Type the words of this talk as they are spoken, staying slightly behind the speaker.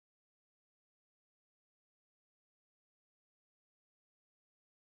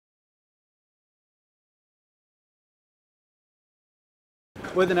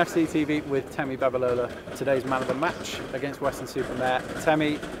With an FCTV with Temi Babalola, today's man of the match against Weston-super-Mare.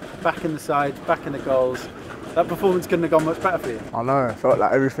 Temi, back in the side, back in the goals. That performance couldn't have gone much better for you. I know, I felt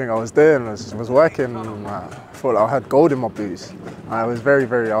like everything I was doing was working. I felt like I had gold in my boots. I was very,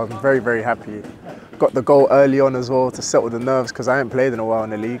 very happy. Got the goal early on as well to settle the nerves because I hadn't played in a while in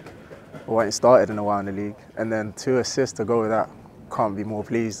the league, or I hadn't started in a while in the league. And then 2 assists to go with that. Can't be more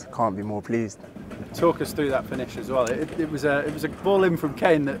pleased, can't be more pleased. Talk us through that finish as well. It was a ball in from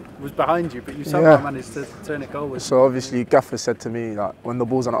Kane that was behind you, but you somehow managed to turn it goalwards. So obviously Gaffer said to me, like, when the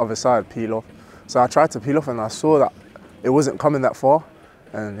ball's on the other side, peel off. So I tried to peel off and I saw that it wasn't coming that far.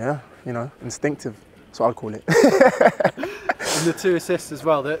 And yeah, you know, instinctive, that's what I'd call it. And the 2 assists as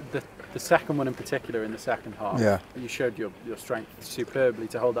well, the second one in particular in the second half. Yeah. You showed your strength superbly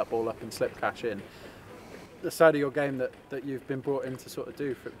to hold that ball up and slip Cash in. The side of your game that you've been brought in to sort of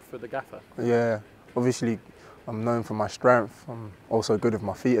do for the Gaffer. Yeah, obviously I'm known for my strength. I'm also good with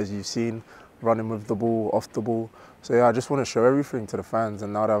my feet, as you've seen, running with the ball, off the ball. So yeah, I just want to show everything to the fans,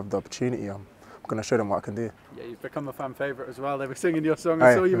 and now that I have the opportunity, I'm going to show them what I can do. Yeah, you've become a fan favourite as well. They were singing your song.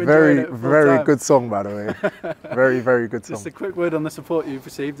 I saw you enjoying it. Very good song, by the way. very good song. Just a quick word on the support you've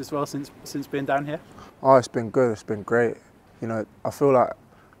received as well since being down here. Oh, it's been good. It's been great. You know, I feel like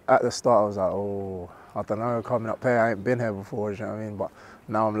at the start I was like, oh, I don't know, coming up here, I ain't been here before, you know what I mean? But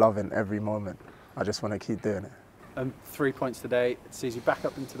now I'm loving every moment. I just want to keep doing it. And 3 points today, it sees you back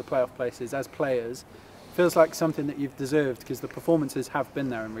up into the playoff places as players. Feels like something that you've deserved because the performances have been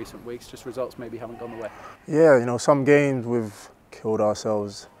there in recent weeks, just results maybe haven't gone the way. Yeah, you know, some games we've killed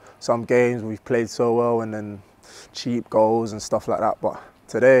ourselves. Some games we've played so well and then cheap goals and stuff like that. But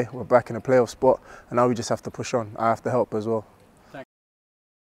today we're back in a playoff spot and now we just have to push on. I have to help as well.